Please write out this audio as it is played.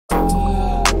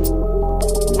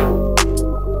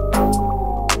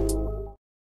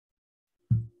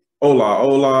Hola,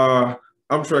 hola.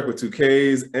 I'm Trekk with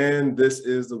 2Ks, and this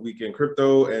is the Weekend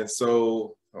Crypto. And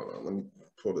so, hold on, let me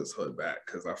pull this hood back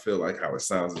because I feel like how it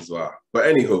sounds as well. But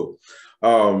anywho,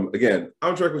 again,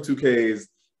 I'm Trekk with 2Ks.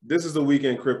 This is the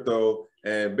Weekend Crypto,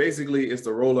 and basically it's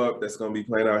the roll up that's going to be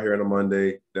playing out here on a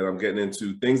Monday that I'm getting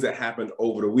into things that happened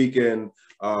over the weekend.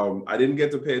 I didn't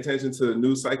get to pay attention to the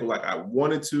news cycle like I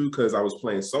wanted to because I was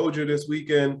playing Soldier this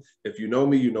weekend. If you know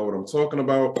me, you know what I'm talking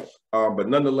about. But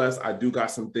nonetheless, I do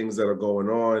got some things that are going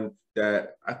on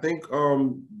that I think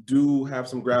do have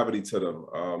some gravity to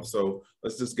them. So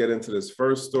let's just get into this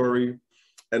first story.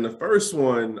 And the first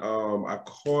one I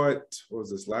caught, what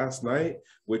was this, last night,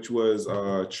 which was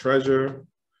Treasure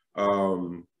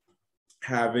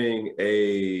having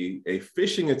a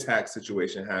phishing attack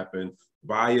situation happen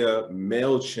via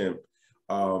MailChimp.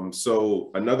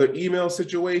 So another email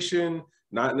situation,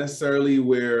 not necessarily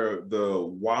where the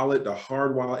wallet, the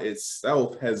hard wallet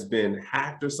itself has been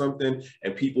hacked or something,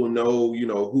 and people know,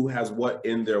 who has what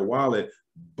in their wallet,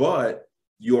 but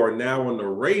you are now on the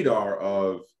radar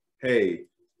of, hey,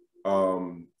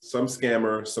 some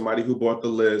scammer, somebody who bought the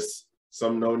list,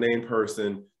 some no-name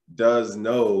person does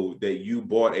know that you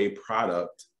bought a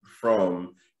product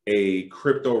from a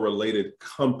crypto-related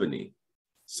company.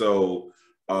 So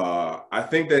I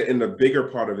think that in the bigger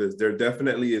part of this, there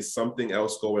definitely is something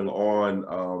else going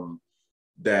on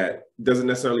that doesn't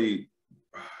necessarily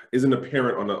isn't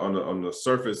apparent on the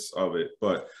surface of it,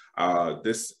 but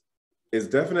this is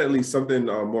definitely something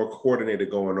more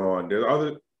coordinated going on. There are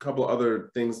a couple of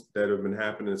other things that have been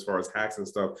happening as far as hacks and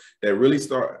stuff that really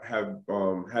have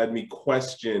had me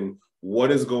question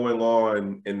what is going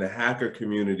on in the hacker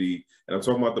community. And I'm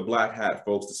talking about the black hat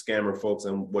folks, the scammer folks,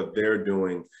 and what they're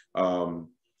doing.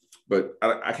 But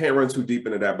I can't run too deep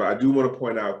into that, but I do want to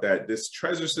point out that this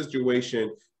Treasure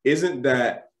situation isn't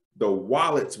that the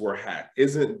wallets were hacked,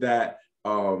 isn't that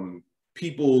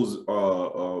people's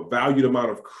valued amount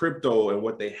of crypto and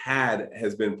what they had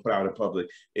has been put out in public.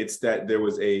 It's that there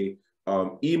was a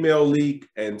email leak,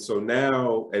 and so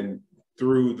now, and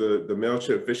through the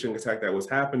MailChimp phishing attack that was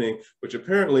happening, which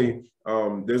apparently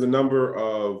there's a number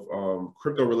of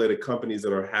crypto-related companies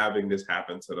that are having this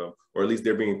happen to them, or at least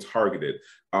they're being targeted.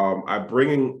 I'm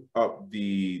bringing up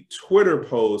the Twitter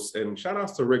post, and shout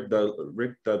outs to Rick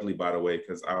Dudley, by the way,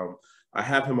 because I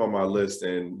have him on my list,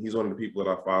 and he's one of the people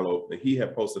that I follow, and he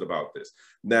had posted about this.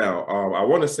 Now, I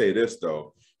want to say this,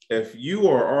 though. If you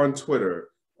are on Twitter,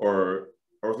 or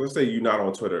let's say you're not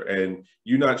on Twitter, and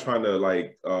you're not trying to,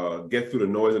 get through the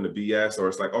noise and the BS, or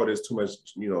it's like, oh, there's too much,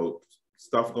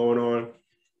 stuff going on,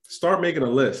 start making a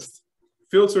list.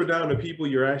 Filter down the people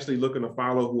you're actually looking to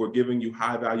follow who are giving you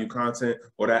high-value content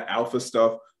or that alpha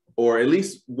stuff, or at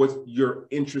least what you're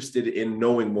interested in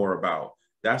knowing more about.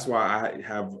 That's why I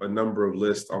have a number of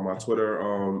lists on my Twitter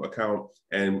account,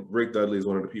 and Rick Dudley is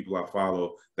one of the people I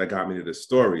follow that got me to this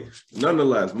story.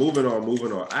 Nonetheless, moving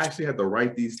on. I actually had to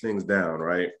write these things down,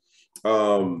 right?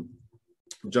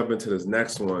 Jump into this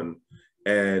next one,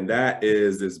 and that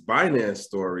is this Binance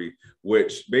story,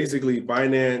 which basically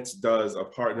Binance does a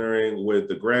partnering with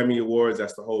the Grammy Awards.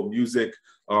 That's the whole music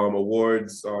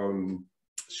awards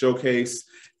showcase.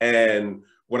 And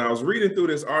when I was reading through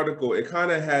this article, it kind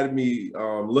of had me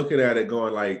looking at it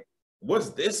going like, what's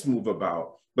this move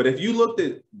about? But if you looked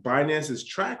at Binance's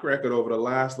track record over the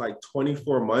last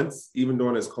 24 months, even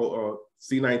during this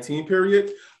C19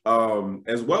 period,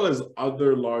 as well as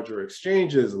other larger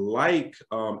exchanges like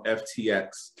FTX,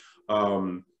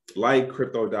 like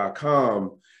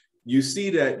Crypto.com, you see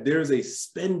that there's a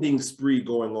spending spree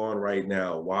going on right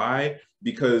now. Why?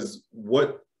 Because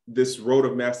what this road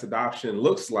of mass adoption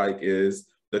looks like is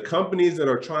the companies that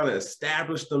are trying to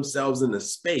establish themselves in the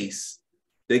space,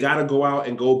 they got to go out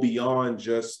and go beyond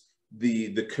just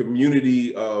the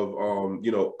community of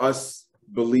us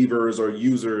believers or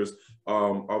users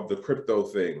of the crypto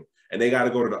thing. And they got to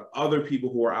go to the other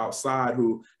people who are outside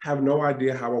who have no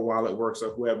idea how a wallet works,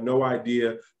 or who have no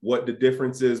idea what the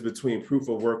difference is between proof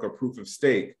of work or proof of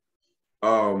stake.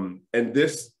 And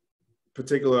this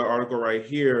particular article right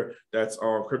here that's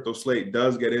on Crypto Slate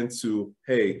does get into,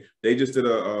 hey, they just did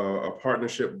a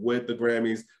partnership with the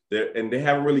Grammys there, and they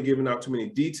haven't really given out too many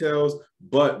details,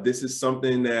 but this is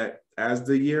something that as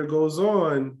the year goes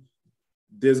on,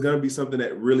 there's going to be something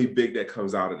that really big that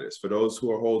comes out of this. For those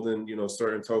who are holding,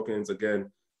 certain tokens,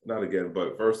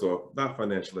 but first off, not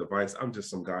financial advice. I'm just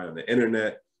some guy on the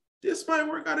internet. This might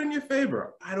work out in your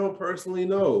favor. I don't personally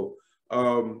know.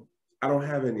 I don't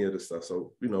have any of this stuff,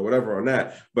 so whatever on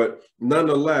that. But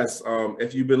nonetheless,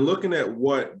 if you've been looking at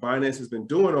what Binance has been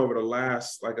doing over the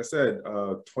last, like I said,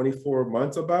 24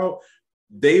 months,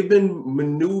 they've been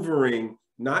maneuvering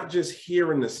not just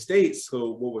here in the States.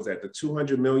 So what was that? The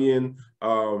 200 million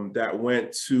that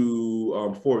went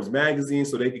to Forbes magazine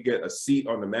so they could get a seat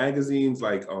on the magazine's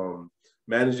like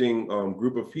managing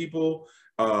group of people.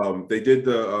 They did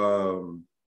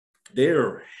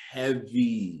they're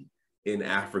heavy in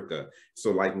Africa.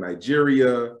 So like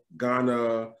Nigeria,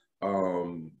 Ghana,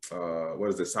 what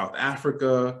is it, South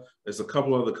Africa, there's a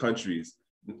couple other countries.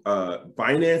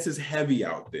 Binance is heavy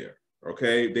out there,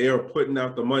 okay? They are putting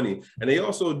out the money. And they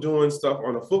also doing stuff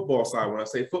on the football side. When I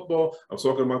say football, I'm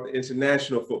talking about the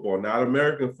international football, not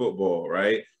American football,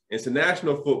 right?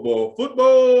 International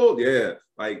football, yeah.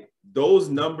 Like those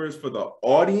numbers for the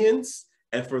audience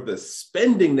and for the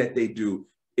spending that they do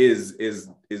is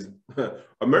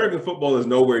American football is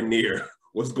nowhere near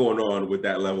what's going on with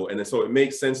that level. And so it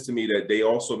makes sense to me that they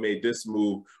also made this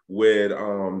move with the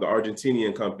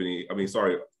Argentinian company. I mean,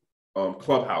 sorry,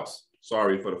 Clubhouse.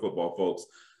 Sorry for the football folks.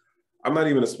 I'm not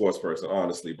even a sports person,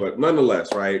 honestly, but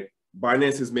nonetheless, right?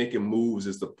 Binance is making moves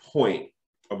is the point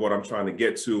of what I'm trying to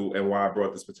get to and why I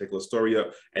brought this particular story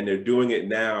up. And they're doing it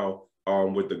now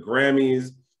with the Grammys,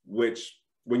 which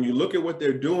when you look at what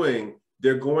they're doing,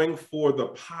 they're going for the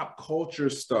pop culture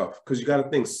stuff because you got to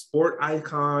think sport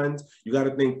icons, you got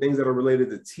to think things that are related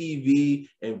to TV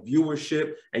and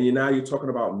viewership, and you're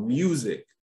talking about music.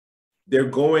 They're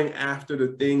going after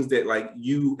the things that like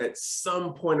you at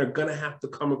some point are gonna have to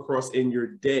come across in your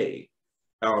day.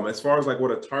 As far as like what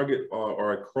a target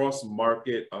or a cross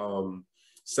market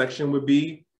section would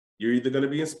be, you're either gonna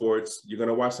be in sports, you're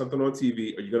gonna watch something on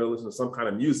TV, or you're gonna listen to some kind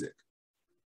of music.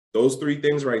 Those three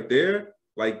things right there.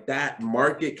 Like that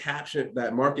market size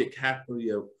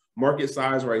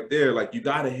right there, like you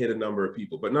got to hit a number of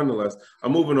people. But nonetheless,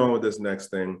 I'm moving on with this next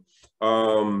thing.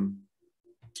 Where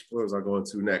was I going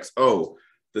to next? Oh,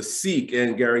 the Seek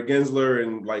and Gary Gensler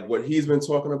and like what he's been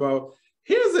talking about.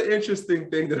 Here's an interesting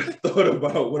thing that I thought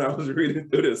about when I was reading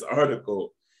through this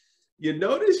article. You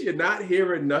notice you're not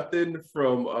hearing nothing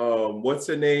from what's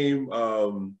her name,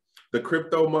 the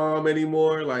crypto mom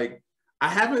anymore. Like, I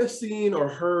haven't seen or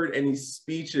heard any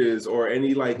speeches or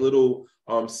any like little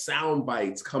sound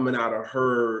bites coming out of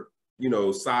her,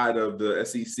 side of the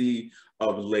SEC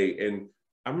of late. And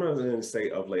I'm not going to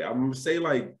say of late. I'm going to say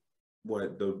like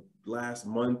what the last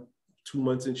month, 2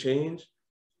 months and change.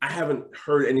 I haven't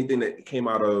heard anything that came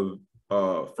out of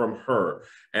from her,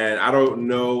 and I don't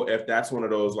know if that's one of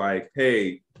those like,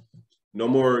 hey, no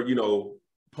more,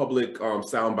 public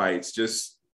sound bites.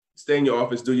 Just stay in your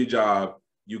office, do your job,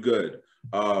 you good.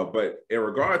 But in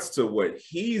regards to what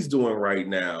he's doing right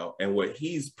now and what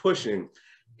he's pushing,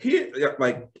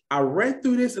 like I read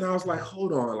through this and I was like,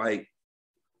 hold on, like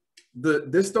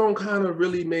this don't kind of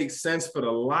really make sense for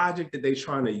the logic that they're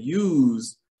trying to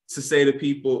use to say to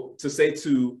people, to say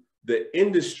to the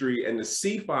industry and the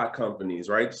CFI companies,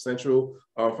 right? Central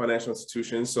financial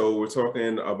institutions. So we're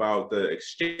talking about the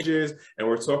exchanges and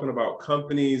we're talking about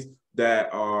companies that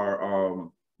are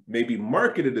maybe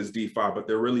marketed as DeFi, but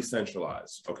they're really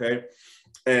centralized, okay?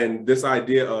 And this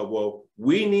idea of, well,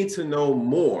 we need to know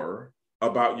more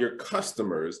about your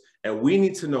customers and we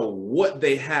need to know what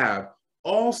they have.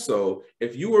 Also,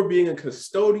 if you are being a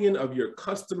custodian of your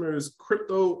customers'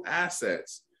 crypto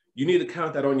assets, you need to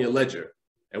count that on your ledger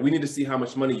and we need to see how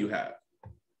much money you have.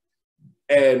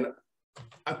 And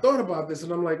I thought about this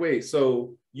and I'm like, wait,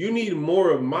 so you need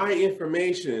more of my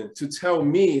information to tell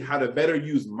me how to better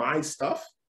use my stuff?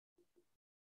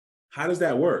 How does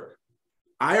that work?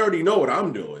 I already know what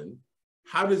I'm doing.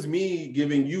 How does me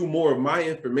giving you more of my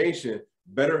information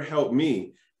better help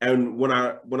me? And when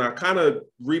I kind of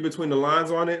read between the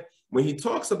lines on it, when he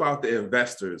talks about the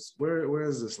investors, where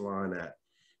is this line at?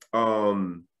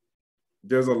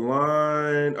 There's a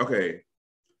line, okay.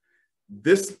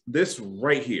 This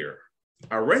right here.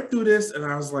 I read through this and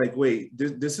I was like, wait,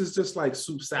 this is just like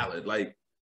soup salad. Like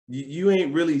you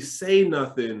ain't really say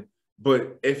nothing.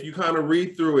 But if you kind of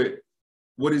read through it,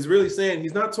 what he's really saying,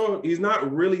 he's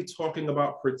not really talking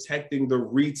about protecting the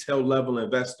retail level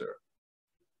investor.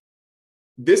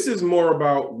 This is more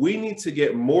about, we need to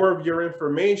get more of your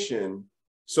information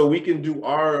so we can do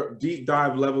our deep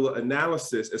dive level of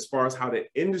analysis as far as how the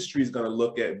industry is going to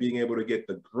look at being able to get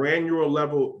the granular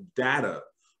level data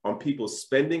on people's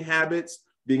spending habits,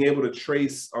 being able to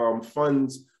trace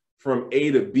funds from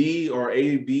A to B or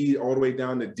A to B all the way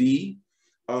down to D.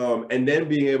 And then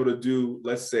being able to do,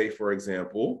 let's say, for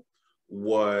example,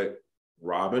 what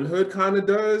Robinhood kind of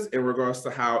does in regards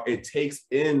to how it takes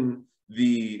in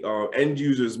the end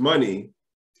user's money.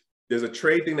 There's a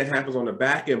trade thing that happens on the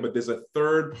back end, but there's a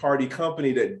third party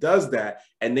company that does that,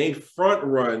 and they front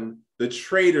run the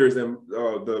traders and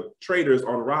the traders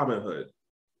on Robinhood.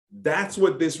 That's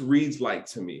what this reads like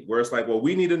to me, where it's like, well,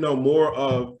 we need to know more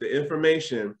of the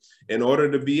information in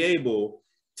order to be able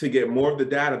to get more of the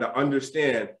data to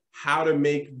understand how to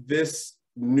make this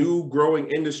new growing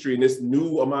industry and this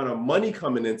new amount of money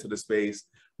coming into the space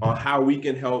on how we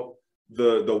can help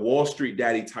the Wall Street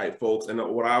daddy type folks, and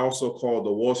what I also call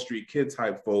the Wall Street kid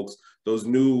type folks, those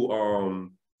new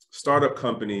startup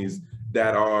companies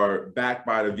that are backed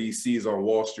by the VCs on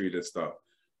Wall Street and stuff.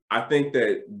 I think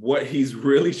that what he's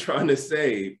really trying to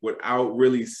say without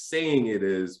really saying it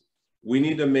is, we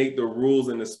need to make the rules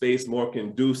in the space more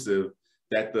conducive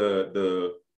that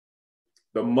the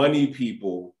money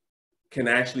people can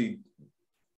actually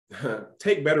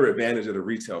take better advantage of the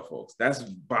retail folks. That's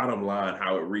bottom line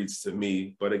how it reads to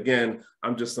me. But again,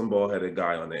 I'm just some bald-headed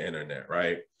guy on the internet,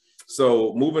 right?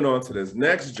 So moving on to this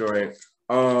next joint,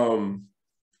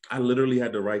 I literally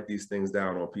had to write these things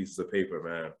down on pieces of paper,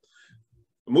 man.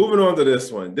 Moving on to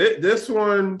this one. This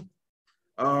one,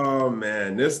 oh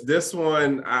man, this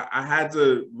one, I had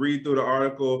to read through the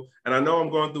article, and I know I'm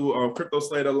going through Crypto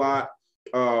Slate a lot,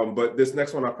 but this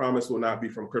next one I promise will not be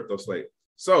from Crypto Slate.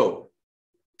 So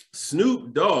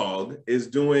Snoop Dogg is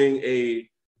doing a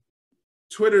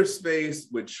Twitter space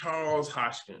with Charles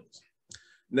Hoskins.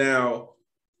 Now,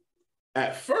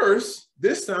 at first,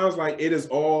 this sounds like it is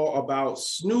all about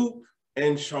Snoop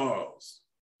and Charles.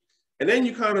 And then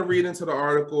you kind of read into the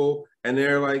article and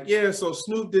they're like, yeah, so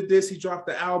Snoop did this, he dropped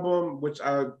the album, which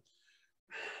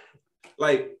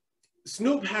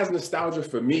Snoop has nostalgia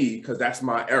for me because that's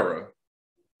my era.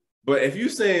 But if you're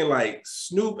saying like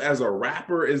Snoop as a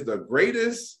rapper is the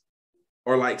greatest,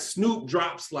 or like Snoop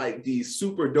drops like these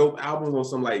super dope albums on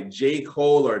some like J.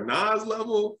 Cole or Nas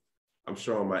level, I'm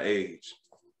showing my age.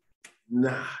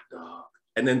 Nah, dog.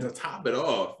 And then to top it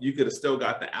off, you could have still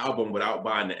got the album without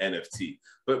buying the NFT.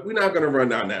 But we're not going to run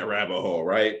down that rabbit hole,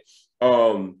 right?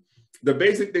 The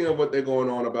basic thing of what they're going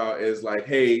on about is like,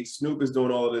 hey, Snoop is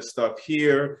doing all of this stuff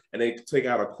here, and they take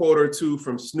out a quote or two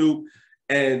from Snoop.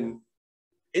 And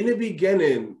in the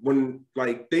beginning, when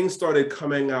like things started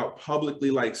coming out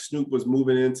publicly, like Snoop was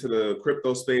moving into the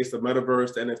crypto space, the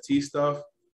metaverse, the NFT stuff,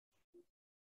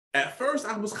 at first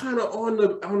I was kind of on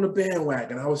the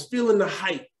bandwagon. I was feeling the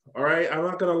hype, all right? I'm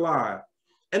not gonna lie.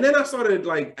 And then I started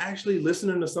like actually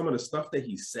listening to some of the stuff that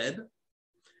he said.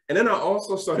 And then I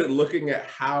also started looking at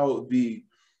how the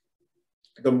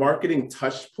marketing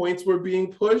touch points were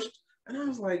being pushed. And I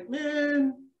was like,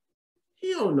 man,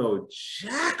 he don't know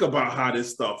jack about how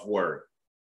this stuff works.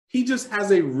 He just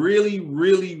has a really,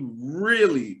 really,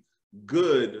 really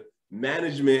good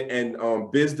management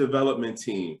and biz development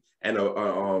team and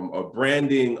a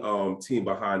branding team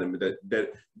behind him that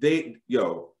they,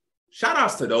 shout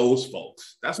outs to those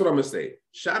folks. That's what I'm gonna say.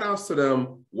 Shout outs to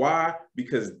them. Why?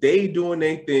 Because they doing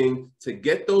their thing to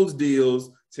get those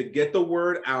deals, to get the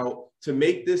word out, to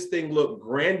make this thing look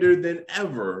grander than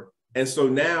ever. And so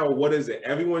now, what is it?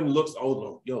 Everyone looks,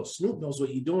 oh, yo, Snoop knows what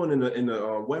he's doing in the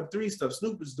Web3 stuff.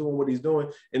 Snoop is doing what he's doing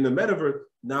in the metaverse.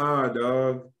 Nah,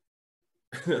 dog.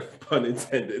 Pun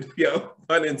intended. Yo,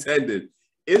 pun intended.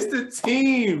 It's the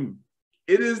team.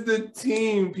 It is the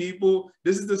team, people.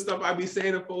 This is the stuff I be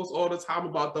saying to folks all the time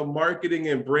about the marketing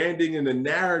and branding and the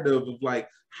narrative of like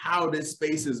how this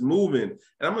space is moving.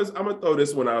 And I'm gonna throw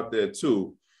this one out there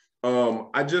too.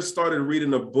 I just started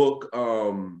reading a book,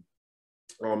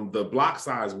 The Block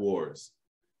Size Wars.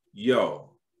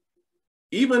 Yo,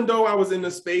 even though I was in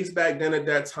the space back then at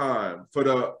that time, for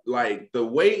the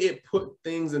way it put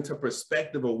things into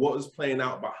perspective of what was playing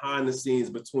out behind the scenes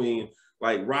between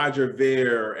like Roger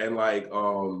Ver and like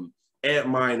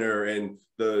Antminer and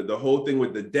the whole thing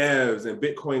with the devs and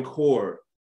Bitcoin Core,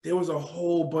 there was a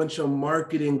whole bunch of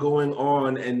marketing going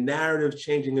on and narrative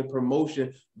changing and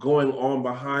promotion going on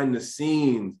behind the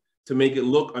scenes to make it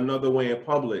look another way in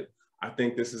public. I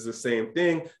think this is the same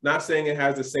thing. Not saying it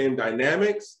has the same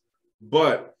dynamics,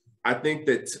 but I think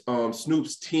that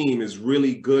Snoop's team is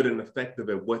really good and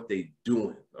effective at what they're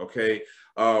doing, okay?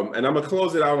 And I'm gonna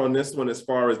close it out on this one as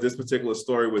far as this particular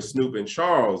story with Snoop and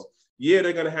Charles. Yeah,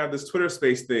 they're gonna have this Twitter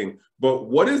space thing, but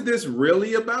what is this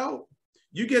really about?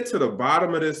 You get to the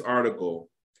bottom of this article.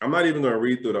 I'm not even gonna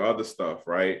read through the other stuff,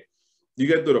 right? You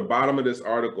get to the bottom of this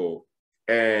article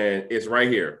and it's right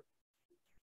here.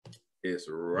 It's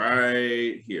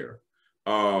right here.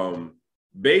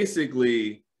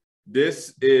 Basically,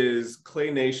 this is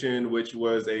Clay Nation, which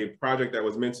was a project that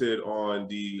was minted on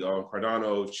the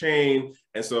Cardano chain.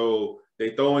 And so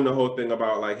they throw in the whole thing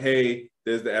about like, hey,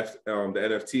 there's the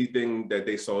NFT thing that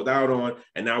they sold out on.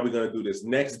 And now we're going to do this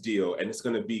next deal. And it's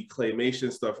going to be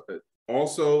claymation stuff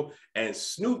also. And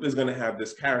Snoop is going to have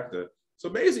this character. So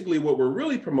basically what we're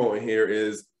really promoting here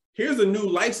is, here's a new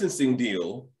licensing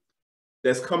deal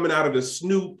that's coming out of the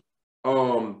Snoop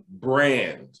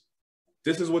brand.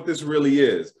 This is what this really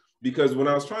is. Because when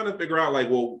I was trying to figure out, like,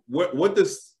 well, what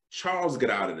does Charles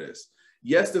get out of this?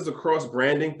 Yes, there's a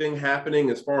cross-branding thing happening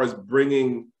as far as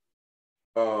bringing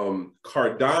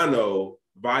Cardano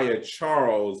via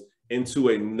Charles into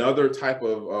another type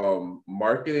of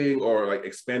marketing or like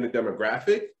expanded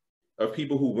demographic of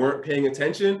people who weren't paying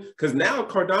attention. Because now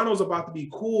Cardano's about to be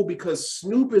cool because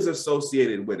Snoop is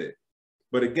associated with it.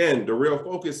 But again, the real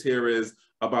focus here is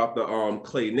about the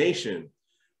Clay Nation.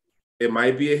 It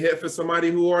might be a hit for somebody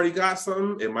who already got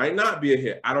something. It might not be a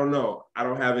hit. I don't know. I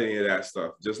don't have any of that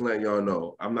stuff. Just letting y'all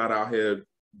know. I'm not out here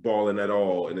balling at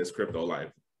all in this crypto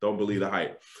life. Don't believe the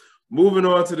hype. Moving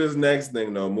on to this next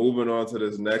thing, though. Moving on to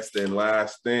this next and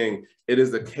last thing. It is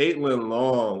the Caitlin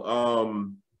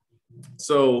Long.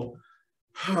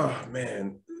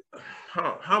 Man,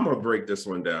 how I'm going to break this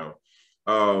one down.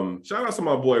 Shout out to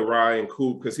my boy Ryan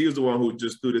Coop, because he was the one who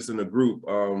just threw this in the group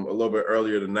a little bit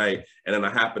earlier tonight, and then I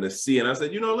happened to see, and I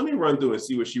said, let me run through and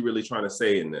see what she really trying to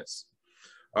say in this.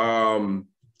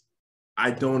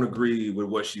 I don't agree with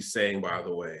what she's saying, by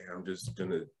the way. I'm just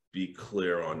gonna be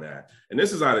clear on that. And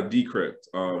this is out of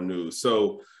Decrypt news.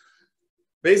 So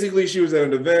basically, she was at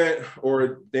an event,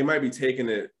 or they might be taking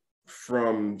it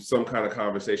from some kind of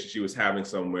conversation she was having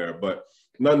somewhere, but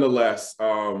nonetheless,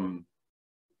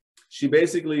 she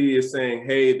basically is saying,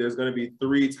 hey, there's going to be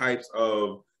 3 types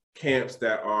of camps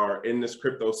that are in this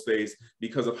crypto space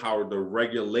because of how the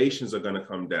regulations are going to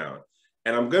come down.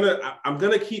 And I'm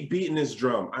gonna keep beating this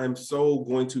drum. I'm so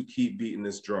going to keep beating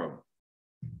this drum.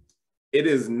 It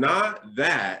is not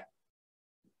that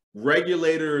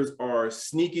regulators are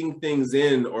sneaking things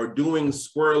in or doing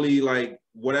squirrely, like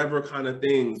whatever kind of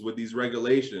things with these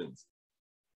regulations.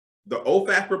 The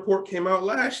OFAC report came out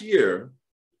last year.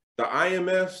 The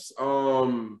IMF's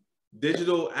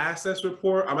digital assets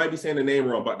report, I might be saying the name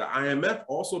wrong, but the IMF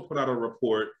also put out a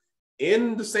report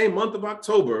in the same month of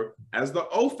October as the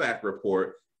OFAC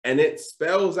report, and it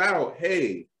spells out,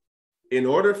 hey, in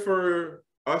order for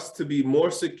us to be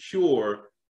more secure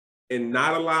in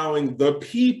not allowing the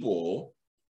people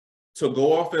to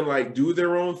go off and like do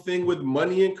their own thing with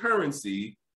money and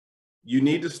currency, you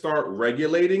need to start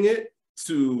regulating it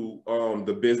to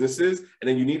the businesses, and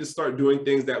then you need to start doing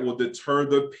things that will deter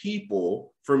the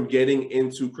people from getting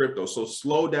into crypto. So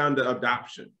slow down the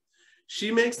adoption.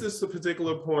 She makes this a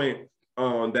particular point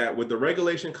that with the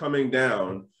regulation coming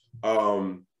down,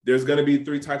 there's going to be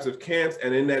 3 types of camps,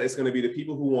 and in that it's going to be the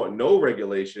people who want no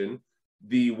regulation,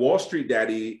 the Wall Street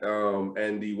daddy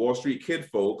and the Wall Street kid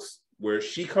folks, where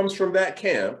she comes from that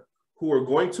camp, who are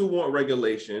going to want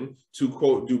regulation to,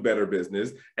 quote, do better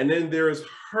business. And then there's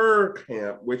her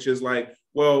camp, which is like,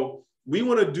 well, we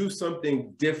want to do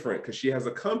something different, because she has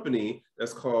a company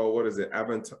that's called, what is it,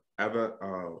 Avante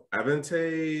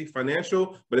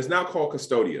Financial, but it's now called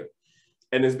Custodia.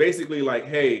 And it's basically like,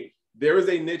 hey, there is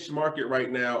a niche market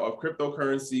right now of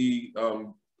cryptocurrency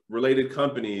related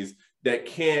companies that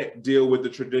can't deal with the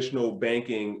traditional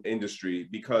banking industry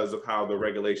because of how the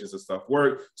regulations and stuff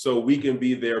work. So we can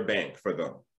be their bank for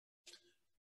them.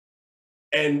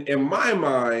 And in my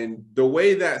mind, the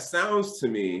way that sounds to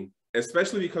me,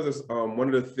 especially because it's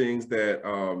one of the things that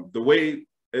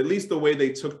at least the way they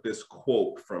took this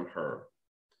quote from her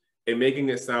and making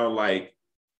it sound like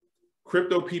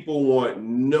crypto people want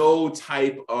no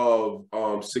type of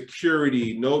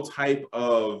security, no type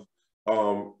of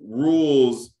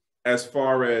rules, as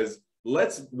far as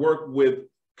let's work with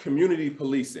community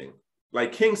policing.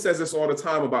 Like King says this all the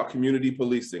time about community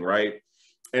policing, right?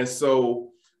 And so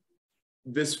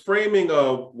this framing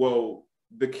of, well,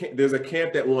 there's a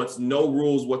camp that wants no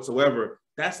rules whatsoever,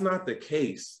 that's not the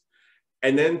case.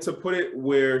 And then to put it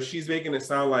where she's making it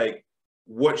sound like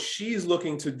what she's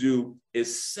looking to do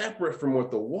is separate from what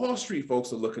the Wall Street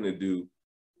folks are looking to do,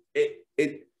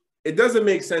 it doesn't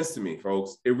make sense to me,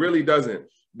 folks. It really doesn't,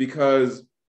 because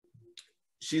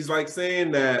she's like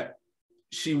saying that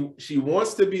she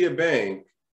wants to be a bank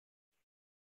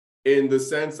in the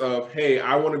sense of, hey,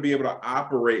 I want to be able to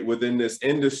operate within this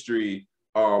industry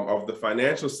of the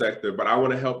financial sector, but I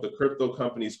want to help the crypto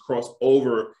companies cross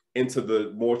over into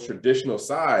the more traditional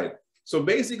side. So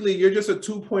basically, you're just a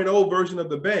 2.0 version of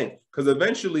the bank, because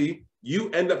eventually you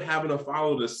end up having to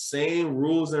follow the same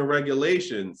rules and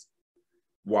regulations.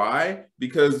 Why?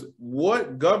 Because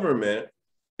what government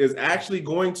is actually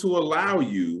going to allow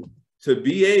you to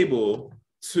be able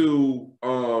to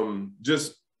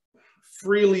just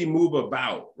freely move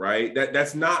about, right?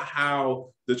 That's not how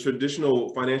the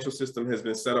traditional financial system has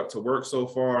been set up to work so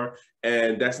far.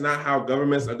 And that's not how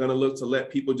governments are going to look to let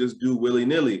people just do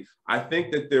willy-nilly. I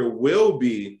think that there will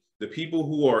be the people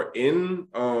who are in,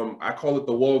 I call it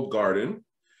the walled garden,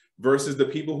 versus the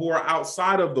people who are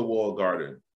outside of the walled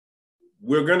garden.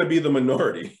 We're going to be the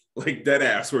minority, like dead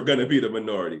ass. We're going to be the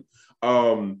minority.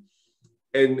 And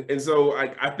so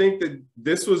I think that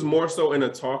this was more so in a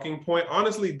talking point.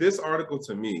 Honestly, this article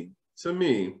to me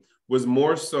was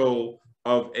more so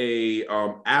of a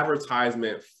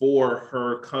advertisement for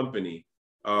her company,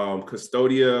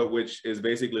 Custodia, which is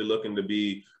basically looking to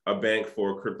be a bank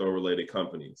for crypto-related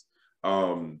companies.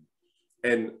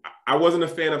 And I wasn't a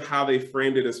fan of how they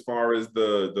framed it as far as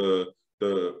the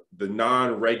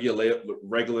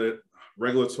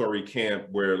non-regulatory camp,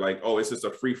 where like, oh, it's just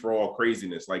a free-for-all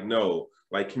craziness. Like, no,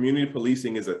 like community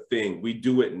policing is a thing. We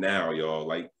do it now, y'all.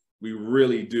 Like, we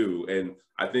really do. And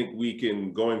I think we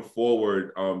can, going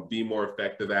forward, be more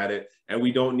effective at it. And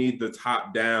we don't need the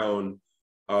top-down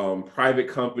private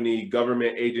company,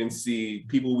 government agency,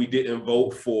 people we didn't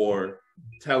vote for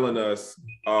telling us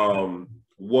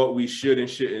what we should and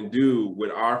shouldn't do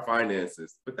with our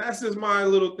finances. But that's just my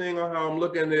little thing on how I'm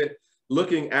looking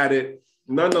at it.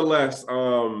 Nonetheless,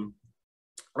 I'm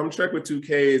Trekk with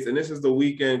 2Ks, and this is the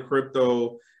weekend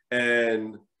crypto.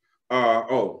 And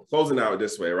closing out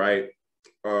this way, right?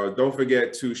 Don't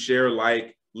forget to share,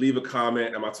 like, leave a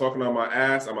comment. Am I talking on my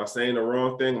ass? Am I saying the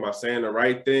wrong thing? Am I saying the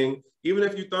right thing? Even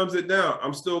if you thumbs it down,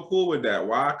 I'm still cool with that.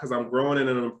 Why? Because I'm growing and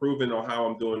I'm improving on how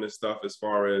I'm doing this stuff as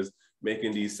far as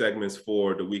making these segments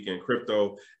for the weekend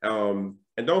crypto. And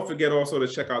don't forget also to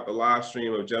check out the live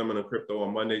stream of Gentlemen of Crypto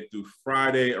on Monday through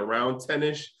Friday around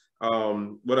 10-ish.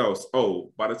 What else?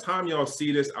 Oh, by the time y'all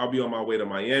see this, I'll be on my way to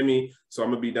Miami. So I'm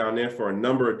gonna be down there for a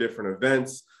number of different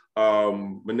events.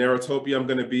 Monerotopia I'm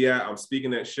gonna be at. I'm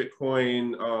speaking at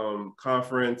Shitcoin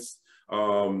conference.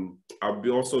 I'll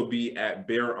also be at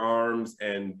Bear Arms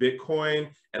and Bitcoin,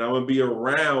 and I'm gonna be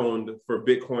around for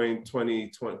Bitcoin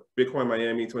 2020, Bitcoin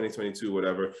Miami 2022,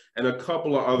 whatever, and a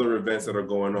couple of other events that are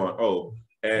going on. Oh,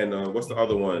 and what's the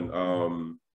other one?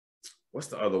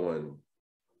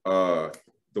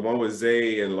 The one with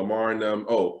Zay and Lamar and them.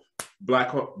 Oh,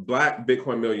 Black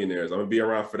Bitcoin Millionaires. I'm gonna be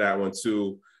around for that one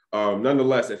too.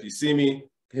 Nonetheless, if you see me,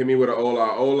 hit me with an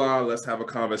hola. Let's have a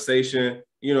conversation.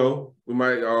 You know, we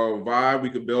might vibe.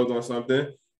 We could build on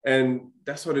something, and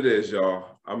that's what it is,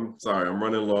 y'all. I'm sorry, I'm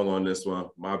running long on this one.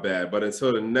 My bad. But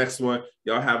until the next one,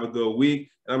 y'all have a good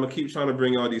week, and I'm gonna keep trying to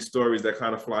bring y'all these stories that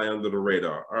kind of fly under the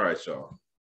radar. All right, y'all.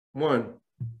 One.